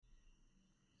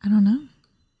don't know.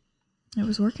 It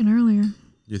was working earlier. Do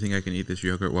you think I can eat this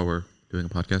yogurt while we're doing a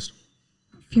podcast?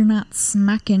 If you're not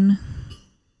smacking.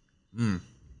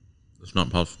 It's not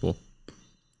possible.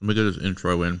 Let me get this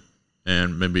intro in,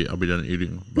 and maybe I'll be done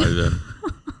eating by then.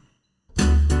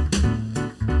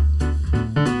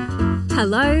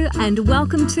 Hello and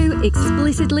welcome to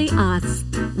Explicitly Us.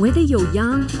 Whether you're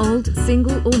young, old,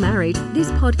 single or married, this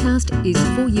podcast is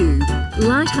for you.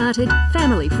 Light-hearted,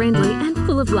 family-friendly and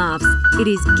full of laughs. It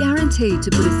is guaranteed to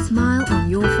put a smile on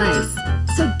your face.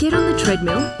 So get on the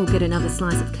treadmill or get another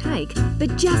slice of cake,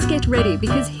 but just get ready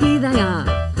because here they are.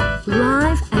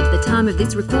 Live at the time of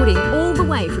this recording, all the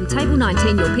way from Table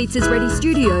 19, your Pizza's Ready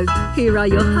studio, here are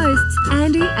your hosts,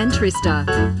 Andy and Trista.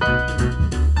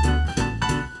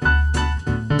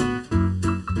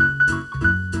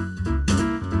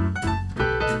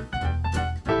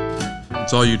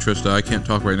 It's all you, Trista. I can't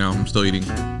talk right now. I'm still eating.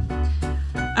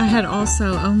 I had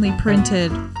also only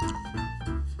printed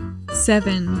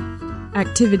 7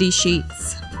 activity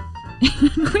sheets.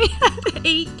 We had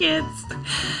 8 kids.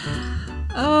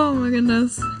 Oh my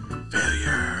goodness.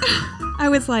 Failure. I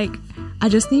was like, I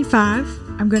just need 5.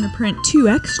 I'm going to print 2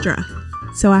 extra.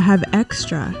 So I have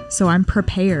extra. So I'm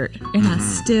prepared. And I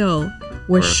still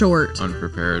was short.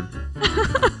 Unprepared.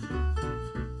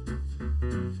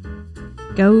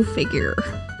 Go figure.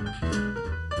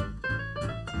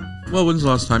 Well, when's the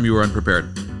last time you were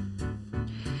unprepared?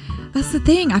 That's the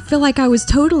thing. I feel like I was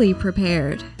totally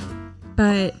prepared.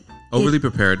 But Overly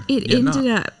prepared. it yet ended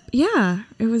not. up, yeah,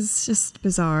 it was just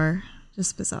bizarre.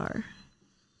 Just bizarre.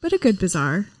 But a good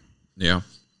bizarre. Yeah.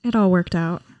 It all worked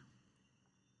out.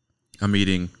 I'm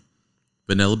eating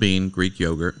vanilla bean Greek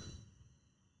yogurt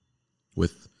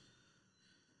with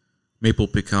maple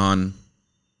pecan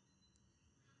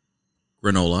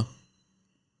granola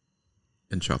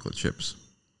and chocolate chips.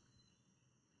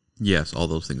 Yes, all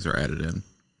those things are added in.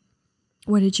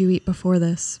 What did you eat before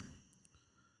this?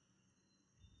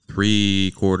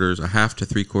 A half to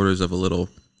 3/4 of a little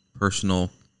personal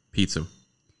pizza.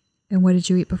 And what did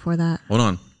you eat before that? Hold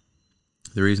on.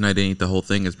 The reason I didn't eat the whole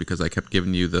thing is because I kept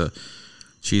giving you the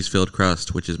cheese-filled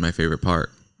crust, which is my favorite part.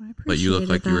 But you look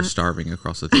like you were starving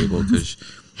across the table because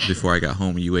before I got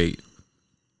home, you ate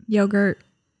yogurt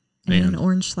and And-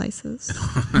 orange slices.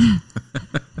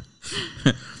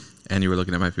 and you were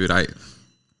looking at my food.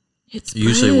 It's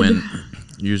Usually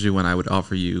bread. when I would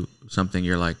offer you something,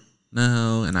 you're like,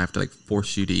 no, and I have to like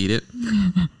force you to eat it.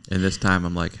 And this time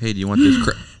I'm like, hey, do you want this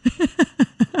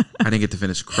I didn't get to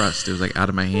finish crust. It was like out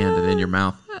of my hand and in your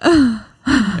mouth.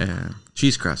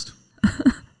 Cheese crust.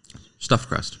 Stuffed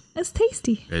crust. It's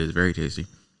tasty. It is very tasty.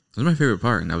 It was my favorite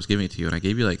part, and I was giving it to you, and I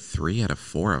gave you like 3 out of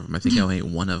 4 of them. I think I only ate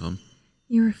 1 of them.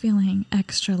 You were feeling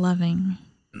extra loving.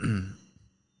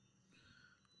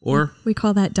 Or We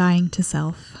call that dying to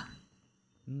self.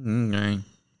 okay.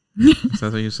 That's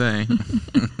what you say.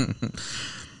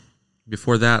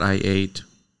 Before that, I ate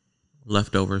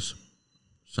leftovers,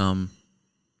 some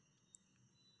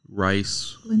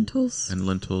rice Lentils. and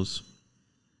lentils.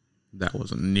 That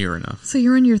wasn't near enough. So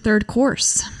you're on your 3rd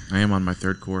course. I am on my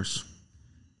 3rd course.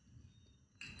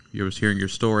 You was hearing your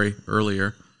story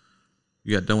earlier.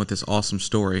 You got done with this awesome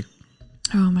story,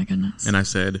 Oh my goodness. and I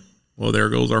said, well, there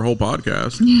goes our whole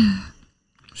podcast. Yeah.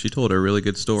 She told a really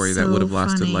good story that So would have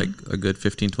lasted funny. like a good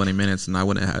 15-20 minutes, and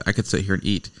I could sit here and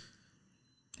eat.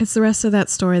 It's the rest of that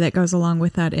story that goes along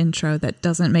with that intro that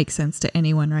doesn't make sense to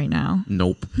anyone right now.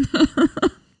 Nope.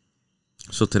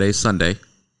 So today's Sunday.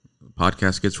 The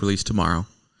podcast gets released tomorrow.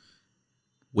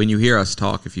 When you hear us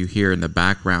talk, if you hear in the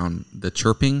background the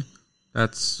chirping,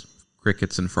 that's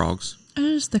crickets and frogs.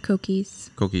 There's the cookies.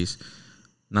 Cookies.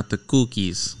 Not the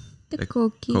cookies. The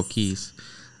cookies. Cookies.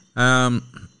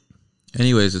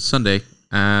 Anyways, it's Sunday.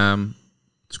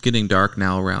 It's getting dark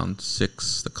now around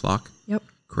 6 o'clock. Yep.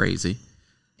 Crazy.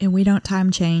 And we don't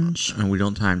time change. And we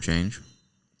don't time change.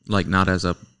 Like, not as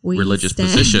a We religious stay.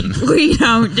 position. We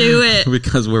don't do it.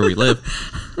 Because where we live.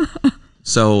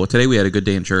 So today we had a good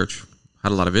day in church.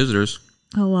 Had a lot of visitors.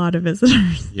 A lot of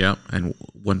visitors. Yeah. And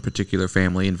one particular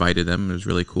family invited them. It was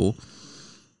really cool.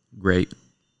 Great.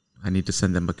 I need to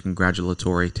send them a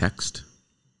congratulatory text.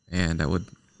 And that would,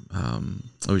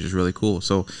 it was just really cool.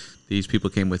 So these people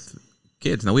came with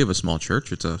kids. Now we have a small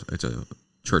church. It's a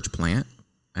church plant.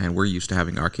 And we're used to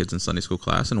having our kids in Sunday school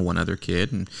class and one other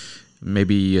kid and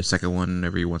maybe a second one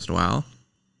every once in a while.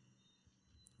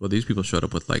 Well, these people showed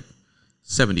up with like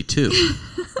 72.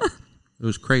 It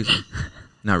was crazy.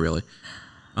 Not really.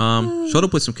 Showed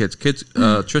up with some kids.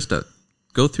 Trista,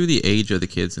 go through the age of the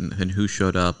kids and who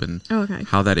showed up and Okay.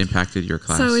 how that impacted your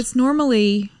class. So it's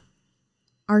normally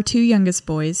our 2 youngest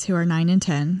boys who are 9 and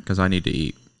 10. Because I need to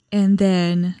eat. And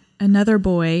then another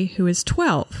boy who is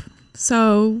 12.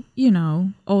 So,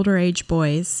 older age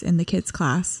boys in the kids'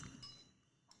 class.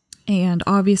 And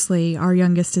obviously, our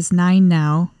youngest is 9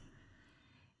 now.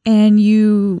 And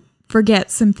you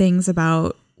forget some things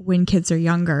about when kids are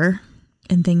younger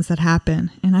and things that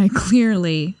happen. And I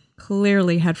clearly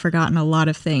had forgotten a lot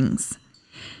of things.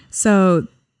 So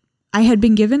I had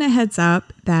been given a heads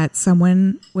up that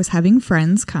someone was having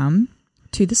friends come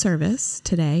to the service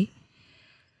today.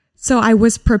 So I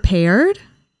was prepared,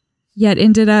 yet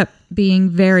ended up being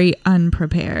very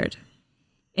unprepared.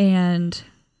 And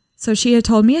so she had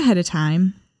told me ahead of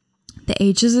time, the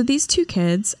ages of these 2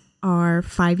 kids are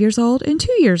 5 years old and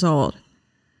 2 years old.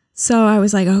 So I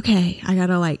was like, okay, I got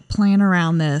to plan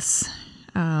around this.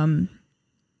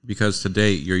 Because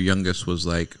today your youngest was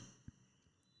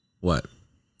what?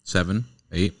 7,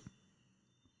 8?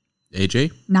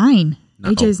 AJ? 9. No.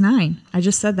 AJ's 9. I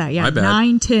just said that. Yeah. My bad.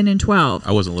 9, 10, and 12.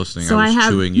 I wasn't listening. So I was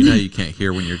chewing. You know you can't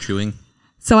hear when you're chewing?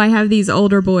 So I have these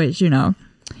older boys,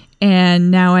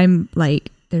 and now I'm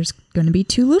there's going to be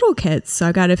 2 little kids. So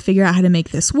I got to figure out how to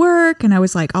make this work. And I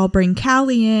was like, I'll bring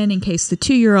Callie in case the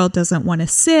 2-year-old doesn't want to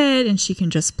sit and she can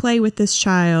just play with this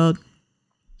child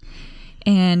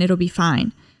and it'll be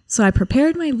fine. So I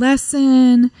prepared my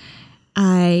lesson.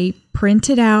 I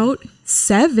printed out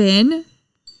 7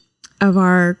 of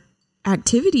our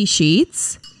activity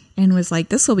sheets and was like,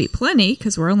 this will be plenty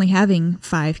because we're only having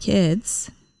 5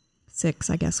 kids. 6,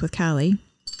 I guess, with Callie.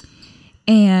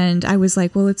 And I was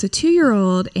like, well, it's a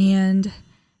 2-year-old and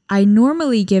I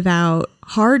normally give out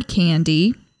hard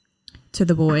candy to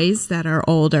the boys that are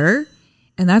older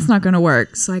and that's not going to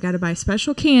work. So I got to buy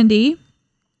special candy.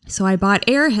 So I bought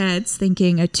Airheads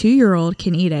thinking a 2-year-old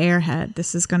can eat an Airhead.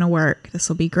 This is going to work. This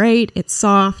will be great. It's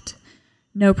soft.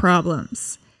 No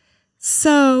problems.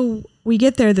 So we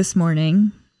get there this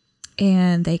morning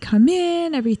and they come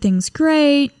in. Everything's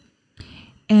great.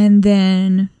 And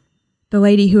then the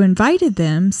lady who invited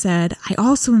them said, I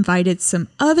also invited some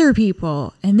other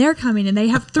people and they're coming and they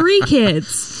have 3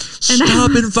 kids. And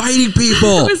Stop inviting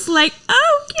people. I was like,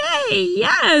 okay,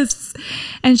 yes.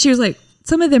 And she was like,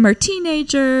 some of them are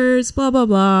teenagers, blah, blah,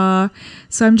 blah.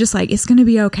 So I'm just like, it's going to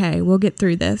be okay. We'll get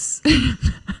through this.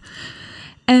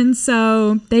 And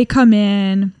so they come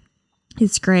in.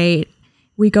 It's great.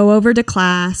 We go over to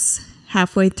class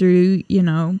halfway through,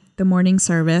 the morning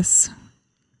service.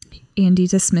 Andy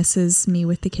dismisses me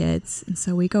with the kids. And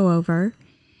so we go over.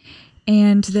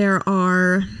 And there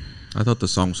are... I thought the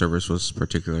song service was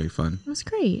particularly fun. It was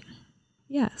great.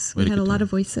 Yes. We had a lot of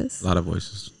voices. A lot of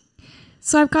voices.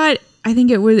 So I've got, I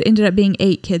think it ended up being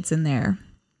 8 kids in there.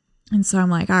 And so I'm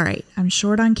like, all right, I'm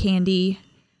short on candy.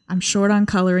 I'm short on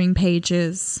coloring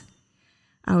pages.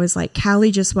 I was like,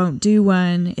 Callie just won't do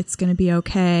one. It's going to be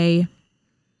okay.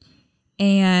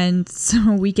 And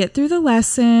so we get through the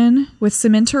lesson with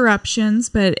some interruptions,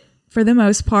 but for the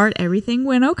most part, everything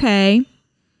went okay.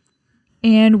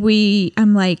 And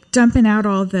I'm like dumping out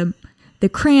all the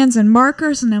crayons and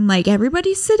markers. And I'm like,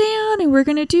 everybody sit down and we're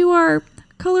going to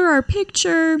color our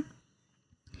picture.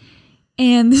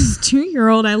 And this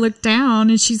 2-year-old, I look down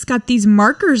and she's got these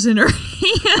markers in her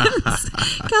hands,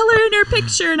 coloring her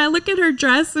picture. And I look at her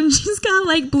dress and she's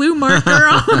got blue marker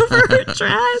all over her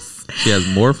dress. She has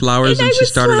more flowers than she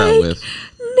started out with.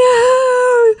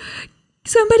 No,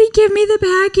 somebody give me the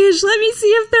package. Let me see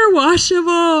if they're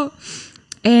washable.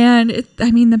 And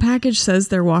the package says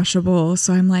they're washable.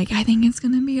 So I'm like, I think it's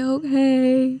going to be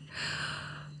okay.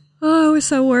 Oh, I was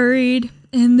so worried.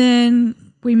 And then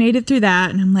we made it through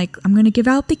that. And I'm like, I'm going to give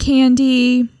out the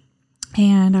candy.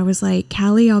 And I was like,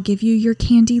 Callie, I'll give you your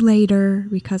candy later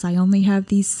because I only have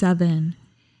these 7.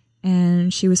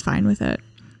 And she was fine with it.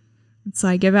 So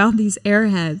I give out these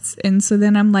Airheads. And so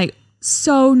then I'm like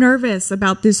so nervous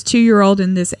about this 2-year-old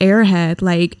and this Airhead.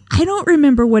 I don't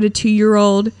remember what a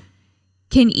 2-year-old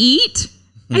can eat.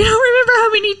 I don't remember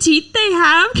how many teeth they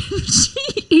have. Can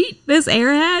she eat this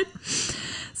Airhead?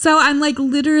 So I'm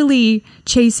literally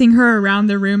chasing her around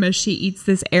the room as she eats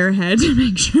this Airhead to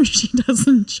make sure she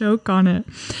doesn't choke on it.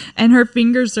 And her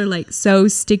fingers are so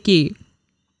sticky.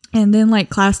 And then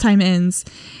class time ends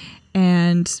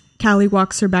and Callie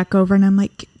walks her back over and I'm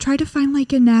like, try to find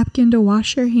a napkin to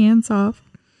wash your hands off.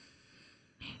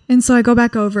 And so I go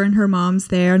back over and her mom's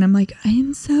there and I'm like, I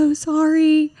am so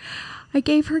sorry. I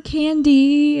gave her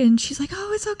candy and she's like,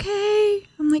 oh, it's okay.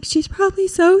 I'm like, she's probably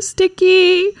so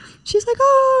sticky. She's like,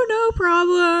 oh, no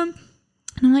problem.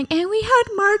 And I'm like, and we had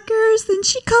markers and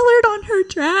she colored on her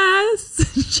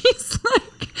dress. She's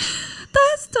like,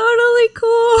 that's totally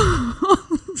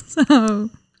cool. So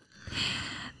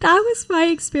that was my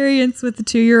experience with the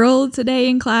 2-year-old today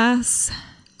in class.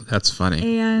 That's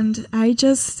funny. And I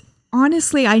just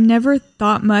honestly, I never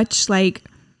thought much. Like,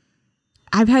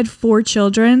 I've had 4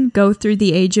 children go through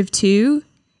the age of 2,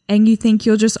 and you think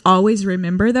you'll just always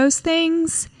remember those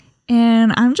things.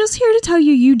 And I'm just here to tell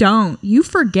you, you don't. You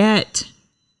forget.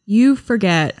 You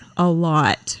forget a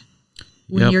lot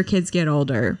when your kids get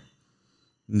older.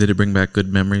 Did it bring back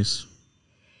good memories?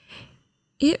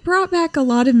 It brought back a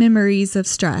lot of memories of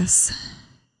stress.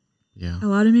 Yeah. A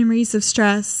lot of memories of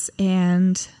stress,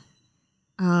 and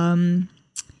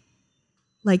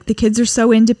like the kids are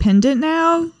so independent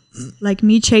now. Like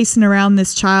me chasing around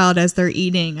this child as they're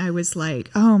eating, I was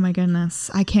like, oh my goodness,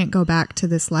 I can't go back to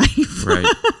this life. Right.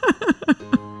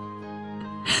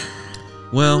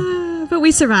 Well, but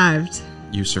we survived.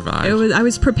 You survived. I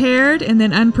was prepared and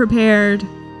then unprepared,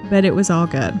 but it was all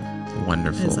good.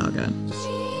 Wonderful. It was all good.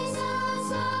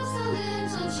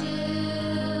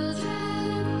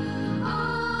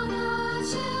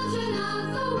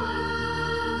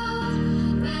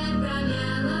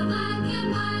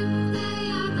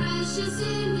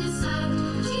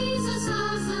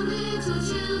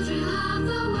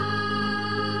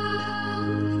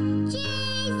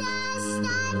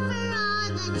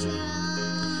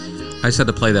 I just had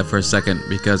to play that for a second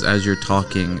because as you're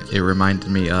talking, it reminded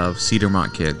me of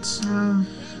Cedarmont Kids. Oh.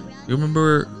 You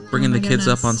remember bringing the kids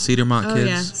up on Cedarmont Kids?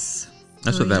 Yes.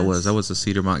 That's what that was. That was a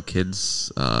Cedarmont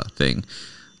Kids thing.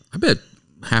 I bet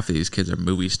half of these kids are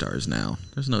movie stars now.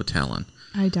 There's no telling.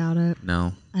 I doubt it.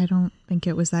 No. I don't think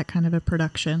it was that kind of a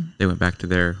production. They went back to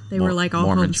their They were like all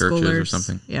Mormon homeschoolers churches or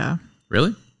something. Yeah.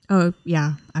 Really? Oh,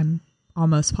 yeah. I'm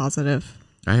almost positive.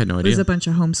 I had no It idea. was a bunch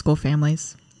of homeschool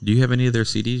families. Do you have any of their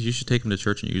CDs? You should take them to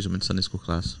church and use them in Sunday school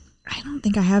class. I don't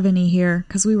think I have any here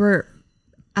because we were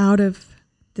out of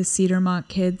the Cedarmont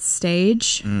Kids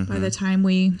stage by the time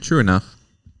we True enough.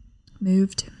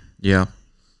 moved. Yeah.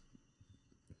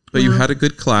 But you had a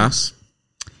good class.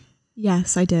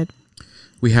 Yes, I did.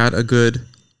 We had a good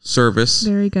service.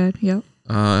 Very good. Yep.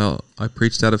 I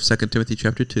preached out of 2 Timothy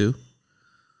chapter 2.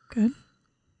 Good.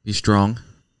 Be strong.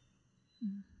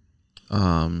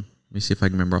 Let me see if I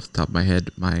can remember off the top of my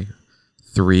head my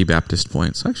 3 Baptist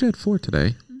points. I actually had 4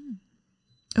 today.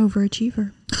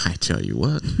 Overachiever. I tell you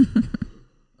what.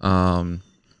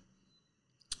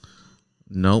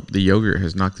 Nope, the yogurt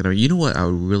has knocked it out. You know what I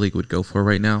really would go for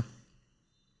right now?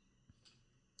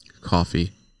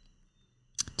 Coffee.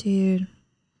 Dude.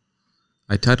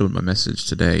 I titled my message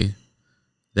today,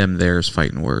 Them There's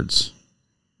Fighting Words.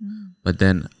 But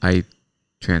then I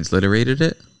transliterated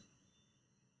it.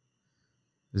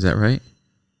 Is that right?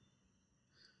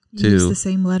 You use the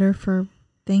same letter for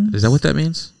things? Is that what that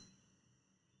means?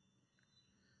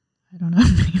 I don't know.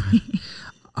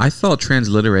 I thought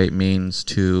transliterate means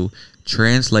to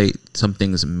translate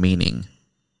something's meaning.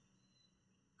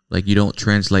 Like you don't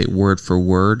translate word for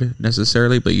word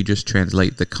necessarily, but you just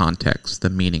translate the context, the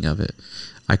meaning of it.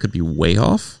 I could be way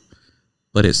off,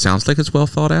 but it sounds like it's well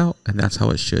thought out, and that's how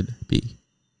it should be.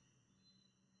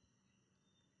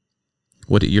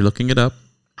 What you're looking it up?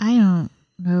 I don't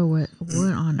know what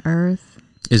on earth.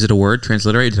 Is it a word?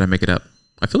 Transliterate? Did I make it up?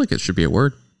 I feel like it should be a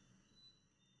word.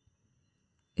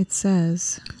 It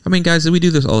says. I mean, guys, we do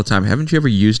this all the time. Haven't you ever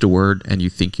used a word and you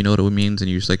think you know what it means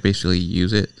and you just like basically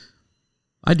use it?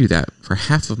 I do that for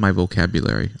half of my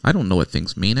vocabulary. I don't know what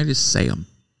things mean. I just say them.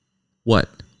 What?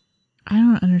 I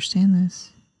don't understand this.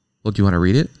 Well, do you want to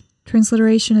read it?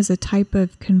 Transliteration is a type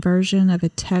of conversion of a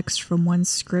text from one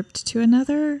script to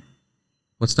another.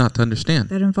 What's not to understand?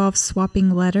 That involves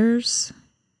swapping letters.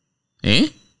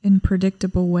 In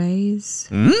predictable ways.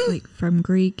 Like from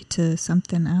Greek to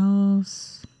something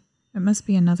else. It must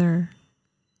be another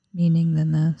meaning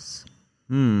than this.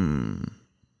 No,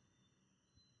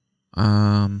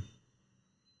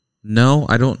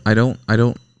 I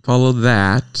don't follow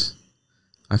that.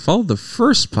 I followed the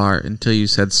first part until you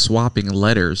said swapping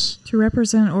letters. To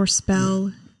represent or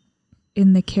spell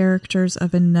in the characters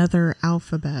of another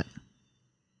alphabet.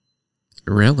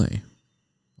 Really?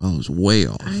 I was way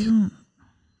off. I don't.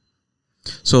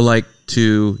 So like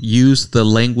to use the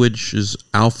language's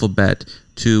alphabet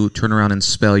to turn around and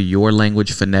spell your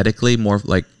language phonetically, more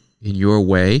like in your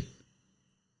way?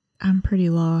 I'm pretty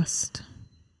lost.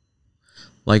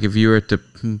 Like if you were to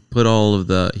put all of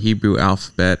the Hebrew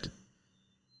alphabet...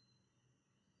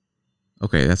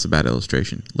 Okay, that's a bad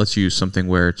illustration. Let's use something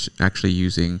where it's actually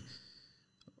using...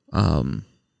 would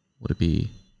it be...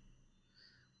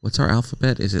 What's our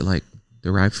alphabet? Is it like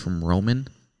derived from Roman,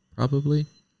 probably?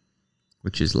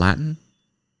 Which is Latin?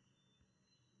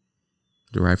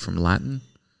 Derived from Latin?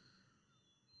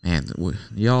 Man,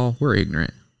 y'all, we're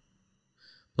ignorant.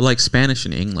 But like Spanish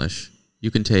and English,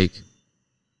 you can take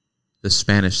the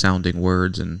Spanish sounding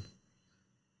words and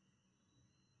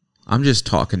I'm just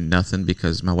talking nothing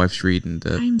because my wife's reading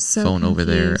the phone over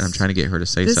there, and I'm trying to get her to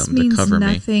say something to cover me.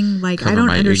 This means nothing. Like, I don't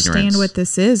understand what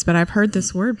this is, but I've heard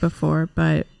this word before,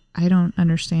 but I don't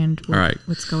understand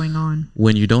what's going on.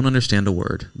 When you don't understand a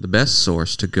word, the best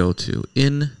source to go to,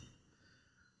 in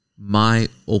my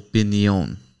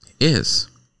opinion, is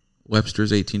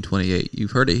Webster's 1828.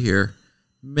 You've heard it here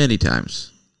many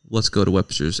times. Let's go to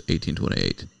Webster's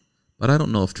 1828. But I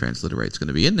don't know if transliterate's going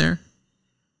to be in there.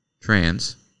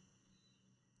 Trans.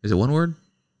 Is it one word?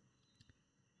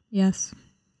 Yes.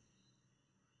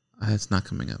 It's not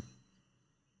coming up.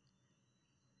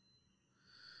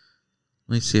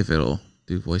 Let me see if it'll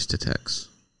do voice to text.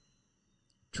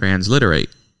 Transliterate.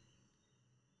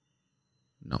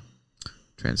 No.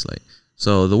 Translate.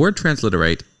 So the word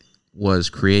transliterate was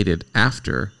created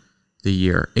after the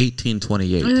year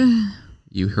 1828.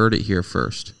 You heard it here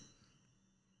first.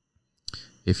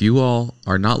 If you all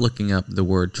are not looking up the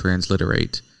word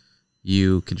transliterate,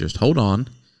 you can just hold on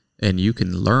and you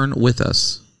can learn with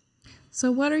us.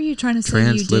 So what are you trying to say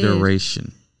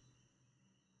Transliteration.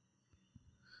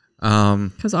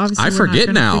 Because obviously I forget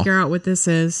not now. Figure out what this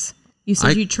is. You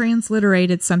said you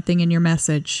transliterated something in your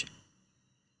message.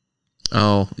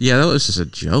 Oh, yeah, that was just a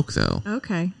joke, though.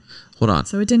 Okay. Hold on.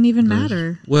 So it didn't even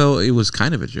matter. Well, it was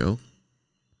kind of a joke.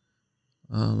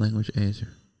 Language answer.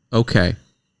 Okay.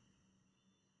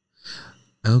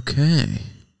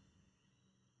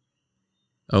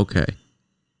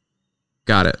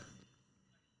 Got it.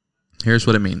 Here's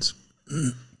what it means.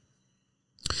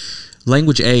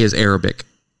 Language A is Arabic.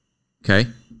 Okay?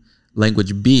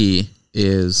 Language B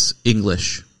is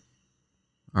English.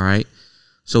 All right?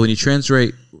 So when you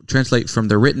translate from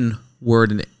the written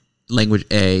word in language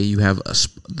A, you have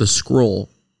the scroll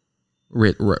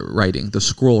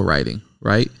writing,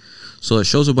 right? So it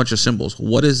shows a bunch of symbols.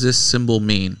 What does this symbol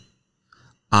mean?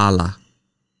 Allah.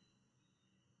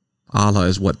 Allah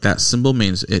is what that symbol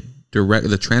means.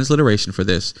 The transliteration for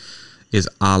this is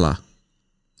Allah.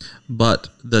 But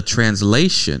the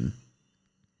translation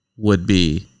would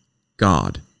be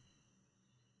God.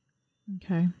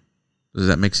 Okay. Does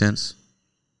that make sense?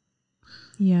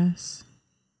 Yes.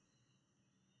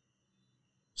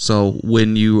 So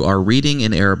when you are reading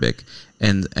in Arabic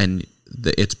and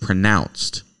it's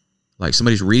pronounced, like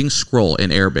somebody's reading scroll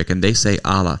in Arabic and they say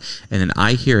Allah, and then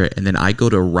I hear it and then I go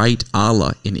to write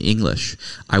Allah in English,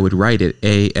 I would write it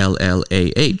ALLAH.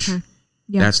 Okay.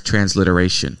 Yeah. That's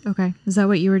transliteration. Okay. Is that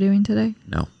what you were doing today?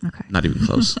 No. Okay. Not even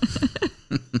close.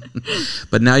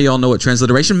 But now you all know what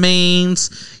transliteration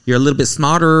means. You're a little bit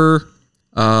smarter.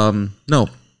 No.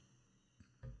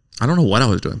 I don't know what I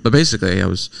was doing. But basically, I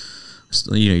was,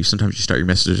 sometimes you start your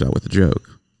messages out with a joke.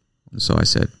 And so I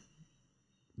said,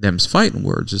 them's fighting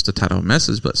words is the title of the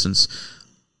message. But since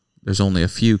there's only a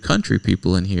few country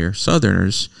people in here,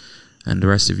 Southerners, and the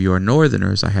rest of you are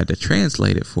Northerners, I had to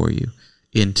translate it for you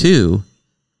into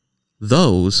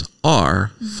those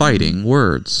are fighting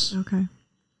words. Okay.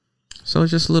 So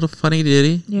it's just a little funny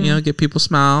ditty. Yeah. Get people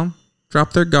smile,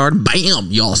 drop their guard,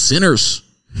 bam, y'all sinners.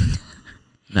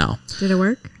 No. Did it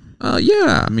work?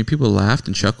 Yeah. I mean, people laughed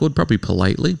and chuckled, probably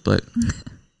politely, but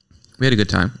we had a good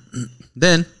time.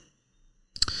 Then,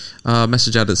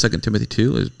 message out of 2 Timothy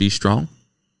 2 is be strong.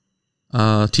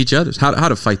 Teach others how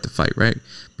to fight the fight, right?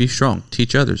 Be strong.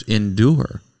 Teach others.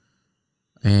 Endure.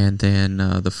 And then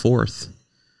the fourth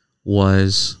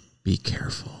was be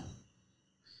careful.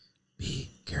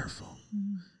 Be careful.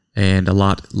 Mm-hmm. And a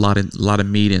lot of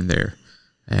meat in there.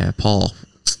 Paul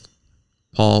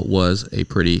was a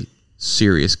pretty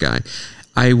serious guy.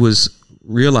 I was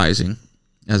realizing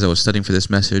as I was studying for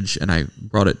this message, and I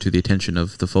brought it to the attention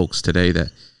of the folks today, that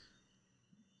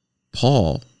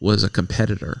Paul was a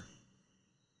competitor,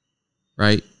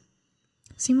 right?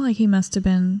 Seemed like he must have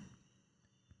been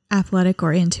athletic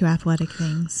or into athletic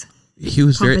things. He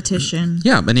was competition.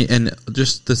 And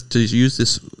just to use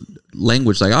this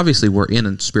language, like obviously we're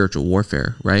in spiritual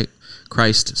warfare, right?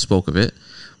 Christ spoke of it,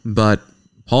 but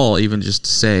Paul even just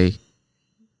to say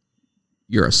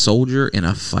you're a soldier in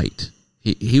a fight.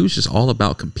 He was just all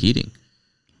about competing,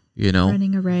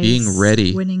 running a race, being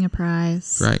ready, winning a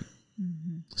prize, right?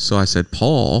 Mm-hmm. So I said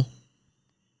Paul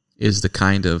is the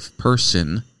kind of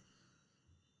person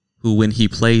who, when he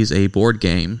plays a board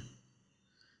game,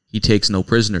 he takes no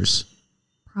prisoners.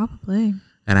 Probably.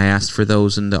 And I asked for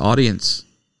those in the audience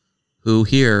who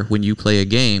here, when you play a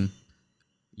game,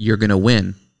 you're going to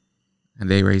win. And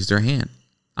they raised their hand.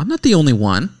 I'm not the only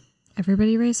one.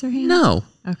 Everybody raised their hand? No.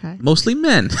 Okay. Mostly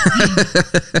men.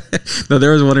 No,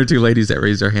 there was one or two ladies that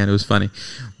raised their hand. It was funny.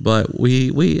 But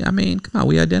we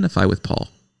identify with Paul.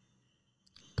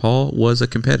 Paul was a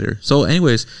competitor. So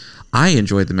anyways, I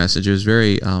enjoyed the message. It was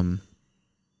very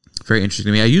very interesting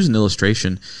to me. I use an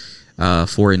illustration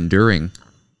for enduring,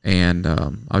 and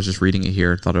I was just reading it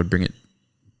here. Thought I would bring it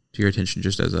to your attention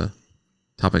just as a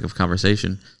topic of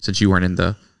conversation, since you weren't in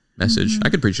the message. I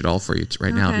could preach it all for you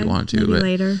right now if you want to. Maybe but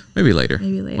later. Maybe later.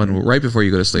 Maybe later. Right before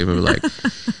you go to sleep, I'll be like,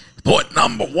 point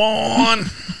number 1,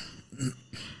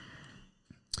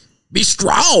 be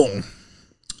strong.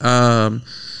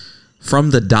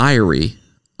 From the diary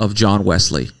of John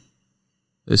Wesley.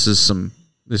 This is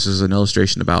an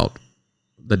illustration about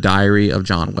the diary of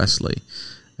John Wesley.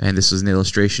 And this is an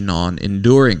illustration on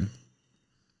enduring.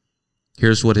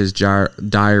 Here's what his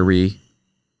diary,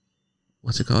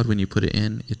 what's it called when you put it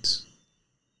in? It's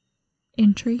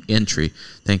Entry.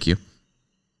 Thank you.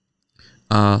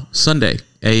 Sunday,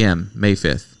 a.m., May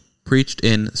 5th. Preached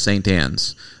in St.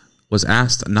 Anne's. Was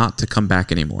asked not to come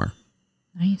back anymore.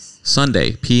 Nice.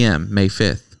 Sunday, p.m., May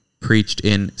 5th. Preached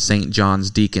in St.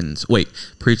 John's.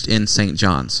 Preached in St.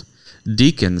 John's.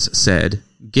 Deacons said,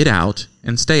 get out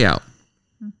and stay out.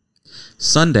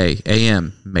 Sunday,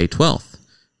 a.m., May 12th.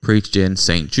 Preached in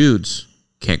St. Jude's.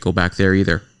 Can't go back there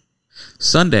either.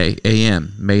 Sunday,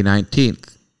 a.m., May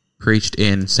 19th. Preached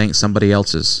in St. Somebody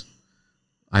Else's.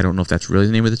 I don't know if that's really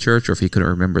the name of the church or if he couldn't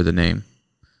remember the name.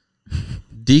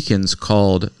 Deacons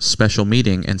called special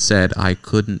meeting and said I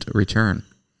couldn't return.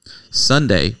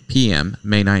 Sunday, p.m.,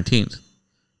 May 19th.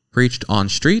 Preached on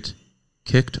street,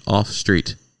 kicked off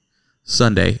street.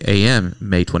 Sunday, a.m.,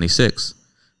 May 26th.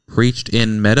 Preached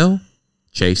in meadow,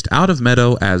 chased out of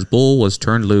meadow as bull was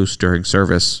turned loose during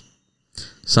service.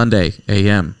 Sunday,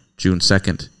 a.m., June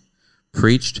 2nd.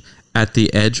 Preached at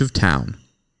the edge of town,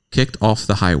 kicked off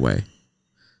the highway.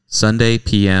 Sunday,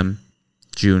 p.m.,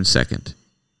 June 2nd.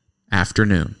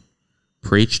 Afternoon.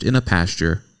 Preached in a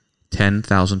pasture.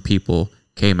 10,000 people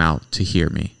came out to hear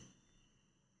me.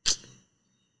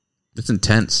 It's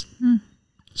intense.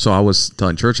 So I was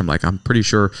telling church, I'm like, I'm pretty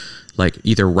sure, like,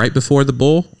 either right before the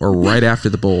bull or right after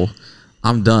the bull,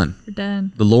 I'm done. We're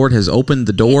done. The Lord has opened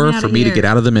the door for me to get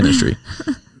out of the ministry.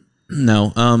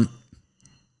 No.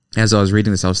 As I was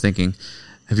reading this, I was thinking,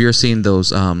 have you ever seen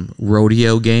those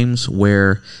rodeo games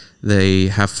where they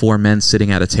have 4 men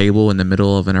sitting at a table in the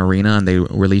middle of an arena and they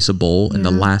release a bull and the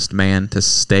last man to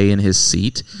stay in his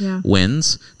seat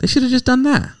wins? They should have just done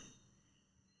that.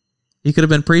 He could have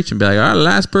been preaching, be like, all right,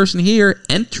 last person here,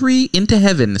 entry into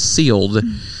heaven sealed.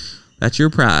 That's your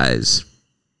prize.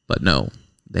 But no,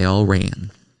 they all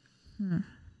ran.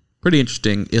 Pretty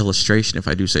interesting illustration, if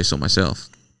I do say so myself.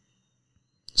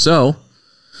 So,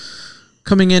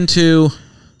 coming into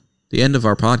the end of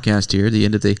our podcast here, the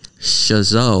end of the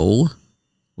shazo,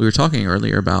 we were talking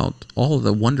earlier about all of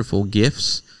the wonderful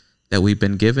gifts that we've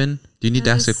been given. Do you need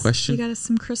to ask a question? You got us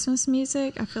some Christmas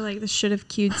music? I feel like this should have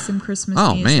cued some Christmas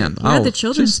music. Oh, man. You had the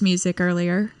children's music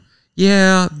earlier.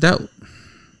 Yeah, that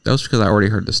was because I already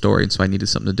heard the story, and so I needed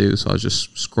something to do, so I was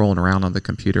just scrolling around on the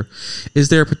computer. Is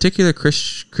there a particular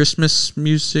Christmas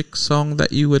music song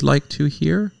that you would like to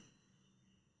hear?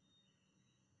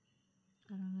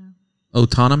 O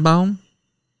Tannenbaum?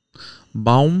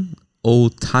 Baum? O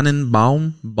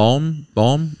Tannenbaum? Baum?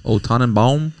 O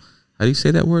Tannenbaum? How do you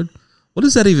say that word? What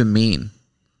does that even mean?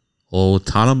 O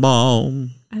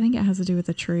Tannenbaum. I think it has to do with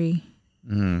a tree.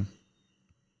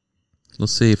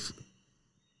 Let's see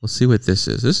what this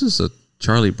is. This is a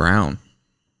Charlie Brown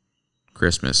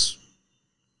Christmas.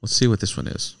 Let's see what this one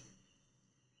is.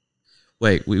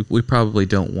 Wait, we probably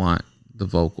don't want the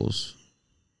vocals,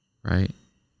 right?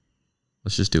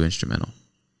 Let's just do instrumental.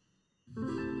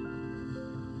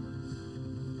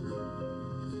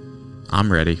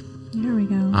 I'm ready. There we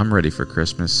go. I'm ready for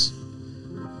Christmas.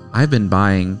 I've been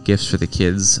buying gifts for the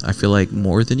kids, I feel like,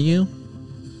 more than you.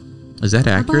 Is that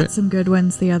accurate? I bought some good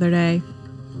ones the other day.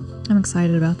 I'm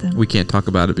excited about them. We can't talk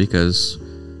about it because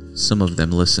some of them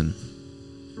listen.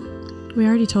 We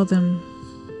already told them.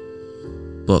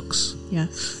 Books.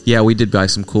 Yes. Yeah, we did buy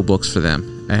some cool books for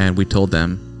them, and we told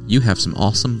them, you have some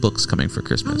awesome books coming for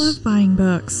Christmas. I love buying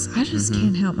books. I just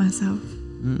can't help myself.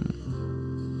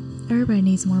 Everybody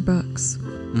needs more books.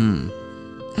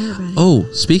 Everybody. Oh,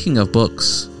 speaking of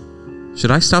books,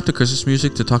 should I stop the Christmas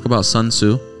music to talk about Sun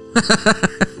Tzu?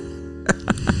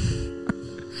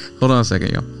 Hold on a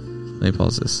second, y'all. Let me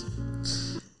pause this.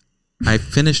 I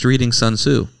finished reading Sun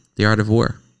Tzu, The Art of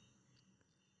War.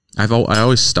 I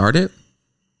always start it,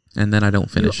 and then I don't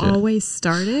finish it. You always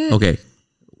start it? Okay.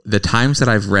 The times that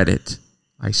I've read it,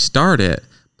 I start it,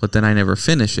 but then I never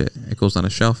finish it. It goes on a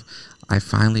shelf. I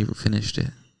finally finished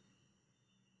it.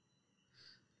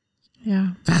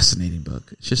 Yeah. Fascinating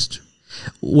book. It's just,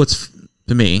 what's,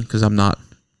 to me, because I'm not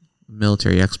a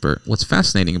military expert, what's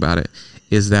fascinating about it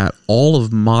is that all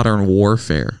of modern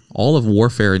warfare, all of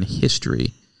warfare in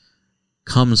history,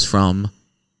 comes from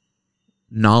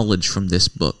knowledge from this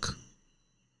book.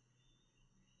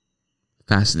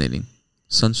 Fascinating.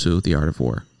 Sun Tzu, The Art of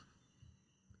War.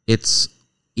 It's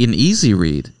an easy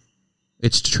read.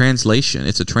 It's a translation.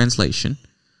 It's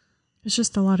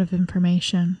just a lot of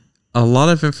information. A lot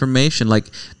of information. Like,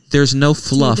 there's no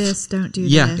fluff. Do this, don't do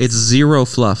yeah, this. it's zero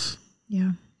fluff.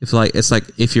 Yeah. It's like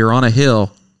if you're on a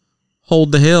hill,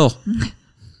 hold the hill.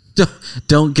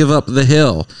 Don't give up the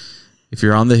hill. If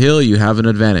you're on the hill, you have an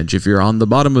advantage. If you're on the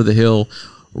bottom of the hill,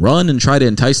 run and try to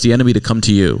entice the enemy to come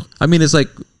to you. I mean, it's like...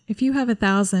 If you have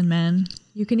 1,000 men,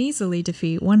 you can easily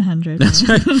defeat 100 men. That's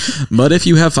right. But if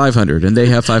you have 500 and they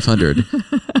have 500,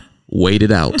 wait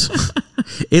it out.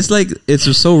 It's like, it's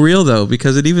just so real though,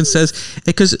 because it even says,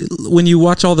 because when you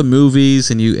watch all the movies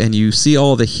and you see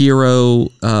all the hero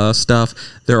stuff,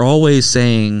 they're always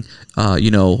saying,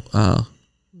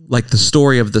 like the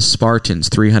story of the Spartans,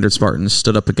 300 Spartans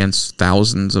stood up against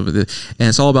thousands of the, and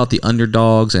it's all about the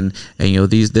underdogs and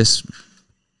this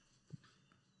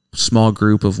small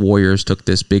group of warriors took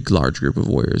this big, large group of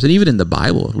warriors. And even in the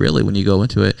Bible, really, when you go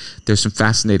into it, there's some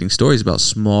fascinating stories about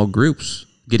small groups,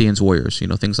 Gideon's warriors,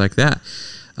 things like that,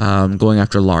 going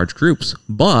after large groups.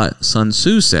 But Sun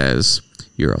Tzu says,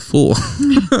 you're a fool.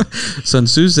 Sun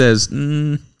Tzu says,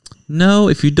 no,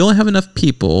 if you don't have enough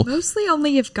people... Mostly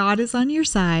only if God is on your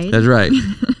side. That's right.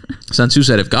 Sun Tzu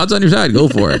said, if God's on your side, go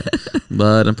for it.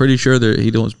 But I'm pretty sure that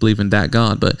he don't believe in that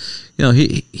God. But,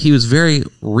 he was very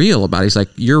real about it. He's like,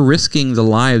 you're risking the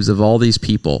lives of all these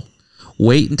people.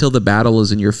 Wait until the battle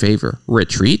is in your favor.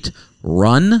 Retreat,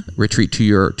 run, retreat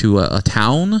to a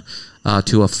town,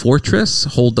 to a fortress,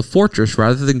 hold the fortress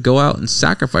rather than go out and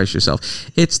sacrifice yourself.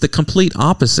 It's the complete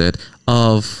opposite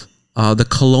of the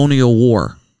colonial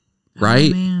war.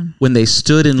 Right? Oh, when they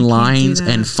stood in lines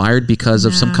and fired because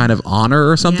of some kind of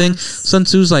honor or something. Yes. Sun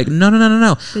Tzu's like,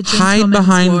 no. Hide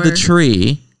behind the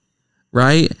tree,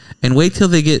 right? And wait till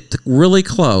they get really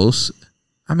close.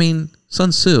 I mean, Sun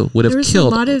Tzu would have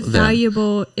killed them. There's a lot of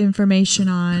valuable information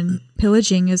on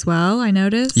pillaging as well, I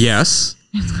noticed. Yes.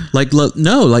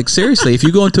 Seriously, if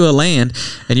you go into a land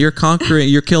and you're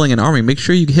killing an army, make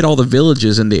sure you hit all the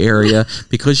villages in the area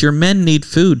because your men need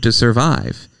food to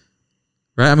survive.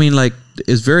 Right? I mean,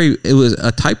 it was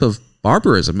a type of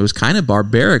barbarism. It was kind of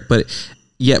barbaric, but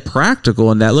yet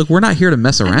practical in that, look, we're not here to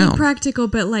mess around. I mean, practical,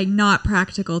 but not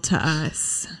practical to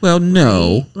us. Well,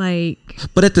 no. Right?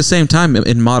 But at the same time,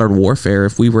 in modern warfare,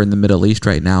 if we were in the Middle East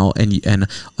right now and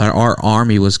our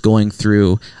army was going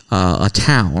through a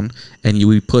town and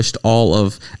we pushed all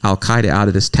of Al-Qaeda out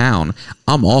of this town,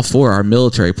 I'm all for our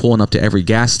military pulling up to every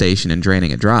gas station and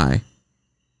draining it dry.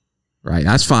 Right?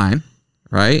 That's fine.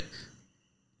 Right?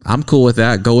 I'm cool with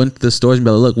that. Go into the stores and be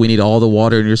like, look, we need all the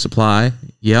water in your supply.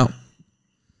 Yep.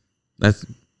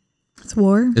 It's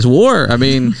war. It's war. I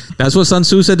mean, that's what Sun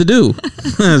Tzu said to do.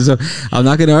 So I'm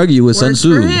not going to argue with Sun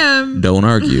Tzu. Don't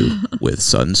argue with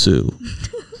Sun Tzu.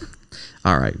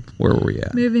 All right. Where were we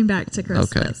at? Moving back to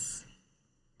Christmas.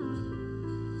 Okay.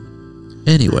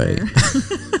 Anyway.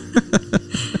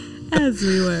 As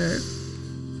we were.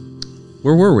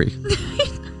 Where were we?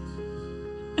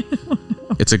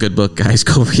 It's a good book, guys.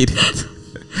 Go read it.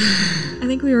 I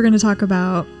think we were going to talk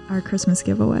about our Christmas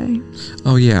giveaway.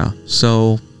 Oh, yeah.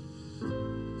 So,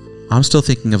 I'm still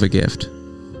thinking of a gift,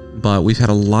 but we've had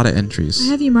a lot of entries.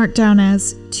 I have you marked down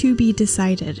as to be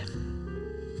decided.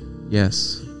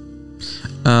 Yes.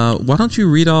 Why don't you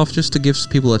read off just to give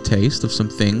people a taste of some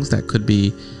things that could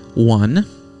be won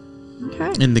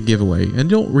in the giveaway. And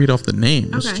don't read off the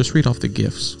names. Okay. Just read off the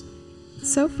gifts.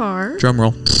 So far. Drum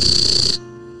roll.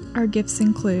 Our gifts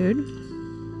include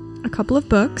a couple of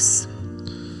books,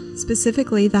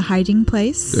 specifically The Hiding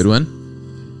Place. Good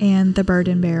one. And The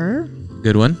Burden Bearer.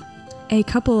 Good one. A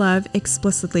couple of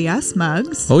Explicitly Us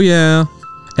mugs. Oh, yeah.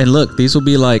 And look, these will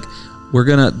be like, we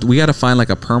got to find like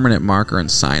a permanent marker and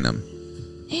sign them.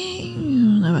 I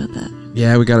don't know about that.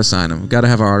 Yeah, we got to sign them. We got to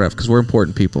have our art up because we're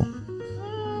important people.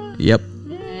 Yep.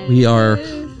 We are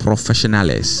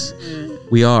profesionales.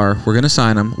 We're going to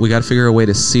sign them. We got to figure a way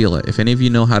to seal it. If any of you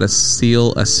know how to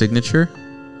seal a signature,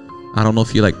 I don't know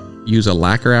if you use a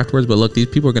lacquer afterwards, but look, these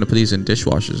people are going to put these in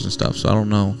dishwashers and stuff, so I don't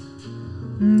know.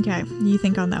 Okay. You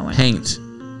think on that one. Paint.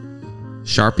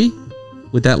 Sharpie?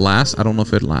 Would that last? I don't know if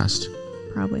it'd last.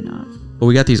 Probably not. But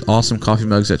we got these awesome coffee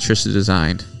mugs that Trisha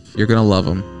designed. You're going to love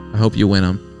them. I hope you win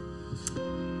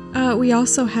them. We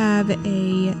also have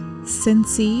a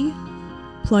Scentsy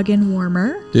plug-in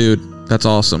warmer. Dude. That's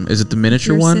awesome. Is it the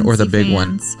miniature one or the big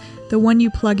fans. One? The one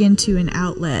you plug into an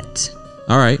outlet.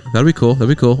 All right. That'll be cool.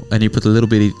 And you put the little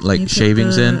bitty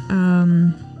shavings in.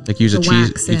 Like use a the cheese.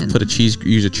 wax You can in.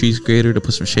 use a cheese grater to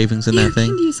put some shavings in that You thing.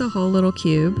 can use a whole little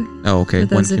cube. Oh, okay.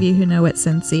 For those of you who know what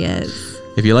Scentsy is.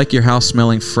 If you like your house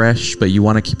smelling fresh, but you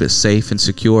want to keep it safe and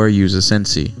secure, use a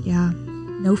Scentsy. Yeah.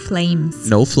 No flames.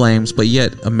 No flames, but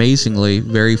yet amazingly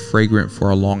very fragrant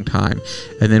for a long time.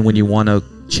 And then when you want to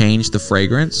change the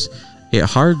fragrance, it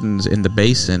hardens in the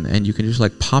basin, and you can just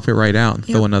like pop it right out and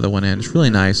throw another one in. It's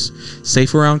really nice.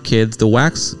 Safe around kids. The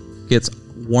wax gets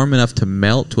warm enough to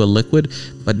melt to a liquid,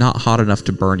 but not hot enough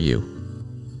to burn you.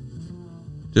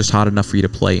 Just hot enough for you to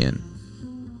play in.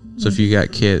 So if you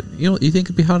got kid, you think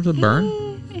it'd be hot enough to burn?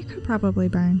 It could probably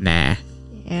burn. Nah.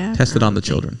 Yeah. Test it on the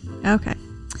children. Okay.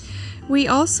 We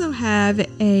also have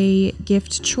a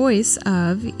gift choice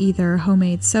of either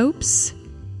homemade soaps,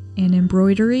 an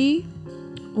embroidery,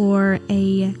 or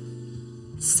a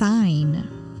sign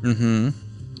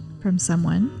from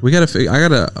someone. I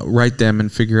gotta write them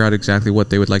and figure out exactly what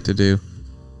they would like to do,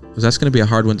 because that's gonna be a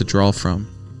hard one to draw from.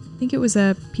 I think it was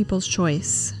a people's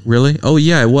choice. Really? Oh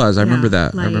yeah, it was. I remember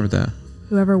that. like, I remember that.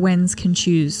 Whoever wins can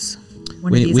choose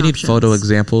one of We these need options. photo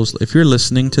examples. If you're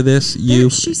listening to this,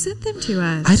 She sent them to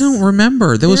us. I don't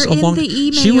remember. There was They're a in long.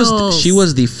 the She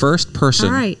was the first person.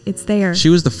 All right, it's there. She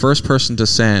was the first person to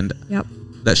send Yep.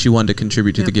 that she wanted to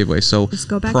contribute to the giveaway. So Just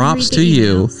go back and props read to the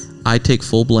you. emails. I take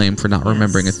full blame for not Yes.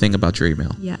 remembering a thing about your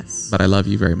email. Yes. But I love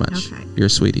you very much. Okay. You're a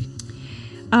sweetie.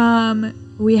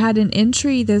 We had an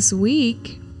entry this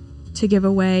week to give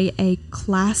away a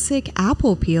classic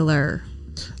apple peeler.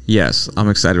 Yes, I'm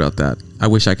excited about that. I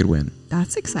wish I could win.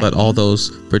 That's exciting. But all those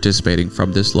participating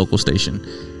from this local station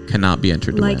cannot be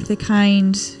entered to like win. the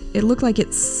kind, it looked like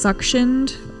it's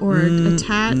suctioned or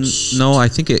attached. No, I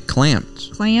think it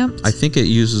clamped. Clamped. I think it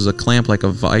uses a clamp like a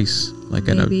vice, like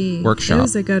Maybe. in a workshop. It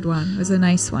was a good one. It was a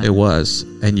nice one. It was.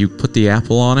 And you put the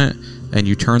apple on it, and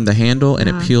you turn the handle, and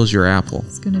it peels your apple.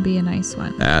 It's going to be a nice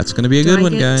one. That's going to be a Do good I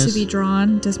one, get guys. to be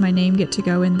drawn? Does my name get to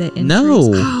go in the entries?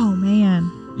 No. Oh, man.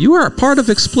 You are a part of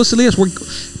Explicitly Us.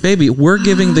 We're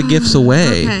giving the gifts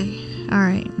away. Okay. All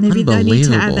right. Maybe I need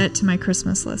to add Unbelievable. that to my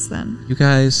Christmas list then. You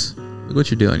guys, look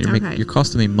what you're doing. Okay. You're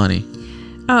costing me money.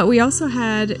 We also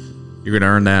had You're going to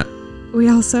earn that.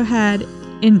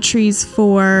 entries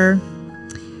for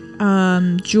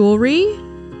jewelry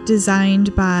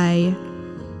designed by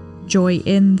Joy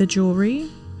in the Jewelry.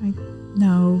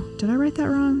 Did I write that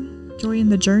wrong? Joy in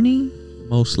the Journey?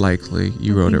 Most likely,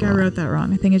 you wrote it I wrong. wrote that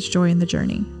wrong. I think it's Joy in the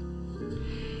Journey.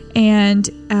 And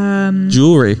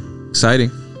Jewelry.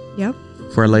 Exciting. yep.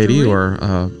 For a lady Jewelry.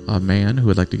 or a man who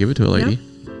would like to give it to a lady.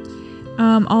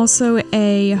 Also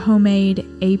a homemade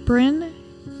apron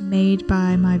made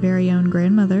by my very own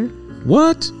grandmother.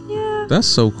 What? Yeah. That's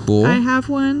so cool. I have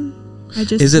one. I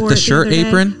just Is it wore the the shirt other day.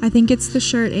 apron? I think it's the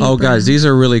shirt apron. Oh, guys, these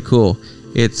are really cool.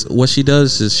 It's what she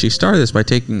does is she started this by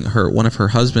taking one of her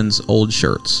husband's old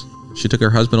shirts. She took her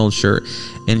husband's old shirt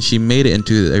and she made it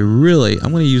into a really,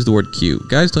 I'm going to use the word cute.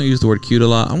 Guys don't use the word cute a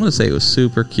lot. I'm going to say it was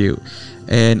super cute.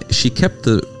 And she kept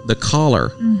the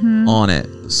collar on it.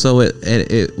 So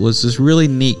it was this really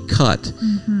neat cut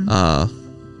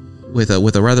with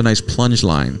a rather nice plunge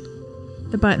line.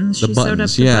 The buttons. The She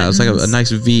buttons, sewed up the yeah, it's like a buttons.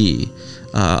 nice V.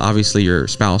 Obviously, your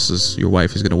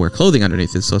wife is going to wear clothing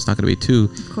underneath it, so it's not going to be too,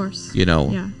 Of course. you know,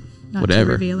 Yeah. Not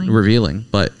whatever, too revealing.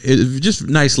 But it just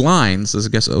nice lines. I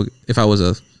guess if I was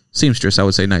a seamstress, I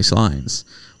would say nice lines,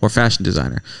 or fashion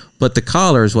designer. But the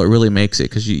collar is what really makes it,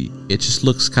 because it just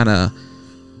looks kind of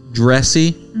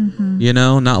dressy, you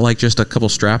know, not like just a couple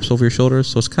straps over your shoulders.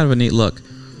 So it's kind of a neat look.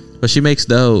 But she makes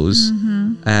those,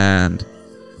 and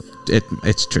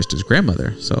it's Trista's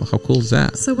grandmother. So how cool is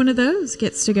that? So one of those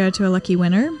gets to go to a lucky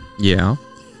winner. Yeah.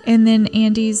 And then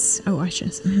Andy's,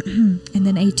 and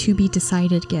then a to be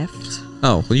decided gift.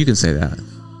 Oh, well, you can say that.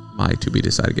 My to be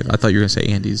decided gift. I thought you were going to say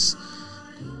Andy's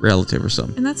relative or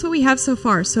something. And that's what we have so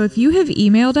far. So if you have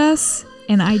emailed us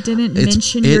and I didn't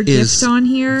mention your It is gift on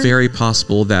here, very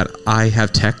possible that I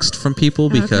have text from people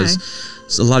because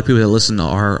a lot of people that listen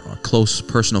are close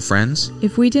personal friends.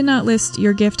 if we did not list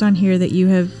your gift on here that you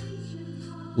have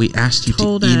We asked you to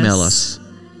Told email us us,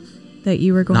 that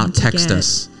you were going not to text get,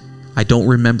 us. I don't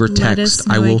remember Let text. us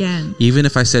know I will again. even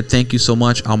if I said thank you so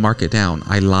much, I'll mark it down.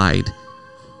 I lied.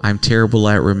 I'm terrible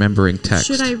at remembering text.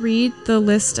 Should I read the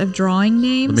list of drawing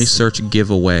names? Let me search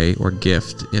giveaway or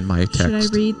gift in my text. Should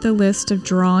I read the list of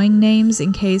drawing names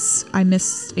in case I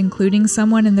missed including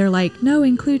someone and they're like, no,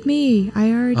 include me.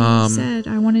 I already said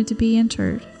I wanted to be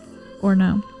entered. Or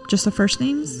no? Just the first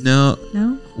names? No.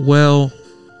 No? Well,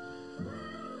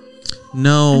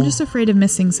 no. I'm just afraid of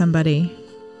missing somebody.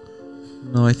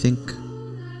 No, I think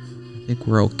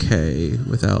we're okay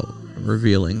without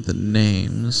revealing the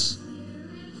names.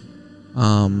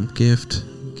 Gift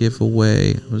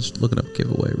giveaway. I was looking up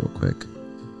giveaway real quick.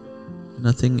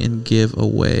 Nothing in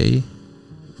giveaway.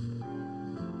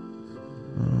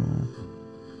 Oh,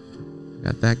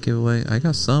 got that giveaway. I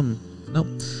got some. Nope.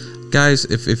 Guys,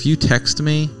 if you text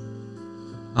me,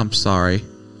 I'm sorry.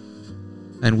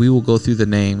 And we will go through the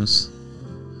names.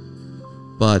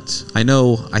 But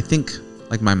I think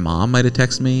like my mom might have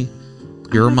texted me.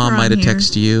 Your mom might have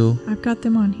texted you. I've got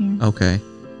them on here. Okay.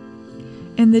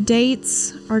 And the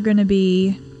dates are going to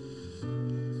be,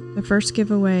 the first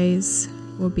giveaways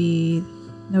will be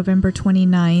November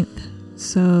 29th.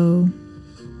 So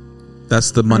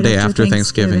that's the Monday after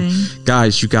Thanksgiving.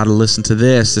 Guys, you got to listen to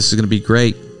this. This is going to be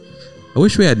great. I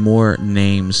wish we had more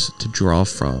names to draw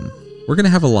from. We're going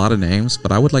to have a lot of names,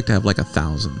 but I would like to have like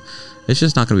 1,000. It's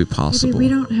just not going to be possible.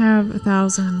 Maybe we don't have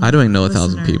 1,000. I don't even know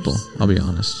 1,000 people. I'll be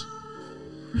honest.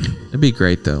 It'd be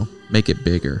great though. Make it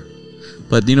bigger.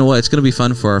 But you know what? It's going to be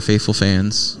fun for our faithful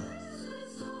fans.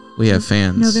 We have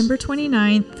fans. November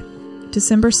 29th,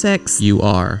 December 6th. You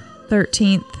are.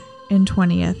 13th and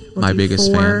 20th. My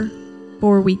biggest fan.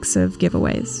 4 weeks of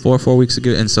giveaways. 4 weeks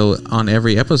ago. And so on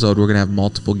every episode, we're going to have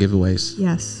multiple giveaways.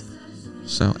 Yes.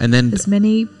 So, and then as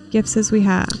many gifts as we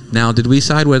have. Now, did we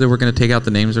decide whether we're going to take out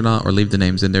the names or not, or leave the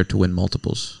names in there to win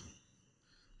multiples?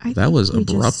 That was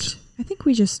abrupt. I think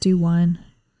we just do one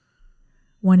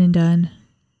and done.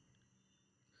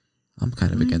 I'm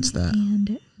kind of against that.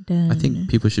 And done. I think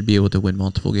people should be able to win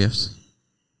multiple gifts.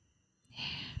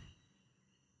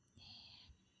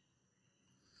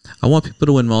 I want people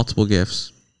to win multiple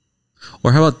gifts.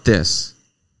 Or how about this?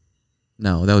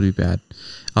 No, that would be bad.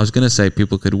 I was going to say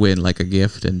people could win like a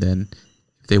gift, and then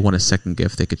if they want a second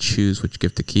gift, they could choose which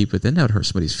gift to keep, but then that would hurt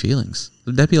somebody's feelings.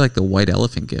 That'd be like the white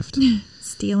elephant gift.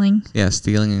 Stealing. Yeah,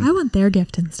 stealing. I want their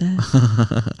gift instead.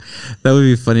 That would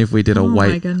be funny if we did a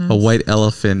white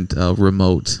elephant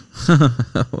remote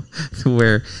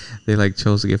where they like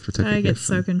chose a gift or took a gift. That gets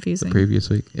so confusing. The previous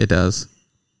week. It does.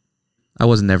 I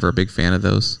was never a big fan of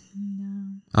those.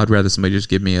 No. I'd rather somebody just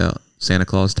give me a Santa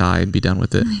Claus tie and be done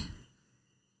with it.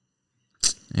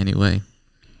 Anyway.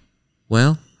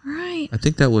 Well, all right. I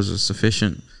think that was a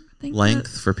sufficient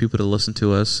length for people to listen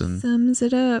to us and sums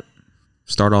it up.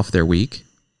 Start off their week.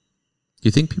 Do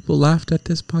you think people laughed at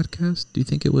this podcast? Do you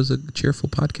think it was a cheerful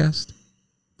podcast?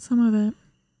 Some of it.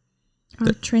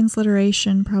 Our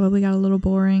transliteration probably got a little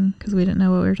boring because we didn't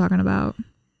know what we were talking about.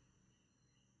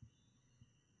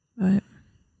 But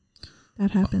that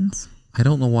happens. I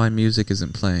don't know why music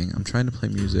isn't playing. I'm trying to play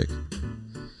music.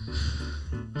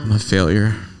 I'm a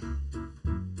failure.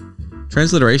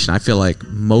 Transliteration, I feel like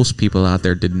most people out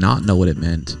there did not know what it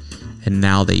meant, and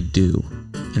now they do.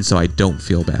 And so I don't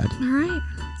feel bad. All right.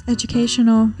 It's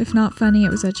educational. If not funny, it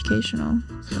was educational.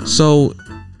 So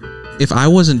if I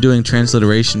wasn't doing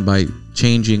transliteration by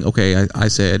changing, okay, I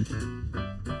said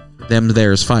them,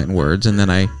 theirs, fighting words, and then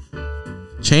I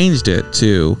changed it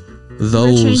to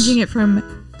those. We're changing it from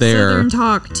Southern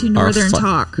talk to Northern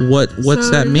talk. What's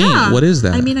that mean? Yeah. What is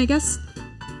that? I mean, I guess.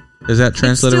 Is that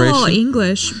transliteration? It's still all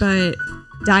English, but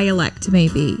dialect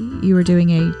maybe. You were doing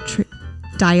a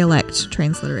dialect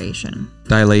transliteration.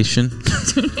 Dilation?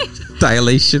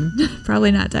 Dilation?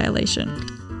 Probably not dilation.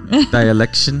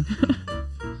 Dialection?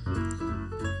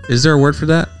 Is there a word for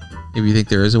that? If you think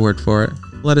there is a word for it,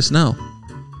 let us know.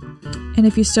 And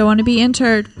if you still want to be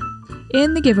entered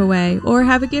in the giveaway or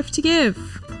have a gift to give,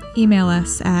 email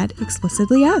us at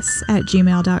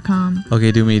explicitlyus@gmail.com.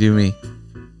 Okay, do me.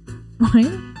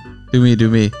 What? Do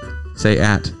me. Say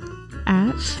at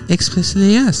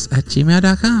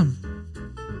explicitlyus@gmail.com.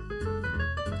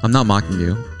 I'm not mocking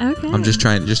you. Okay. I'm just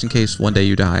trying, just in case one day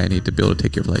you die, I need to be able to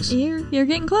take your place. You're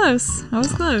getting close. I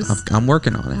was close. I'm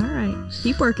working on it. All right.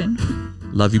 Keep working.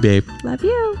 Love you, babe. Love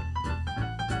you.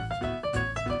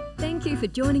 Thank you for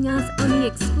joining us on the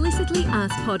Explicitly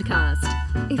Us podcast.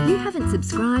 If you haven't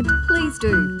subscribed, please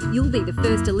do. You'll be the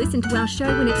first to listen to our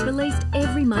show when it's released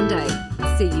every Monday.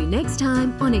 See you next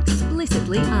time on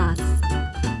Explicitly Us.